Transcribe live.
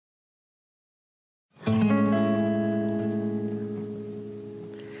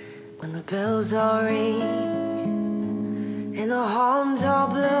the bells all ring and the horns all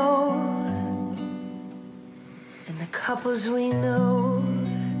blow, and the couples we know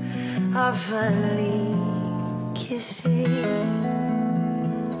are finally kissing.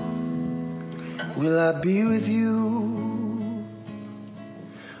 Will I be with you,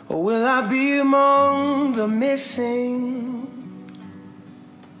 or will I be among the missing?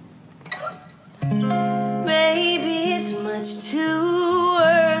 Maybe it's much too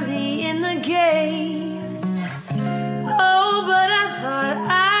early in the game. Oh, but I thought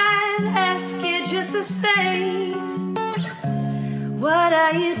I'd ask you just the same. What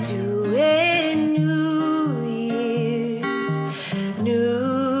are you doing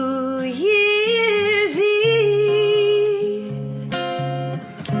New Year's Eve?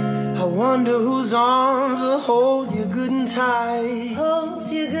 I wonder whose arms will hold you good and tight, Hold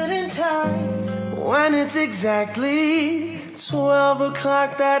you good and tight when it's exactly 12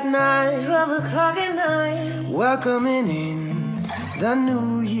 o'clock that night, 12 o'clock at night, welcoming in the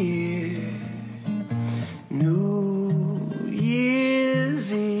new year, New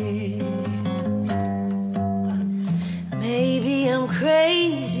Year's Eve. Maybe I'm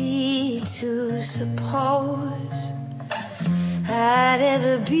crazy to suppose I'd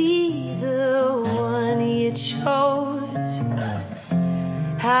ever be the one you chose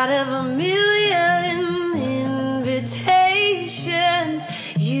out of a million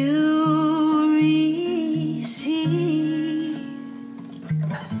invitations you receive.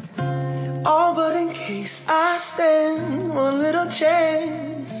 Oh, but in case I stand one little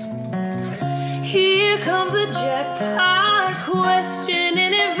chance, Here comes the jackpot question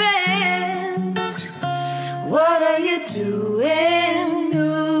in advance. What are you doing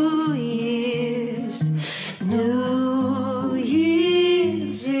New Year's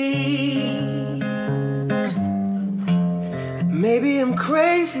Eve? maybe I'm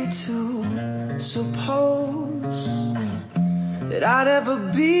crazy to suppose that I'd ever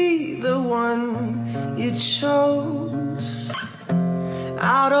be the one you chose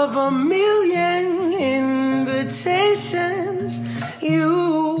out of a million invitations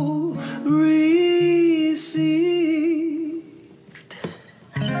you received.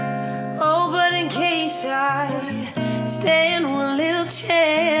 Oh, but in case I stand one little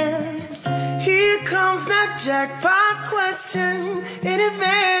chance, Here comes that jackpot question in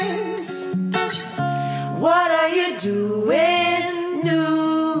advance. what are you doing New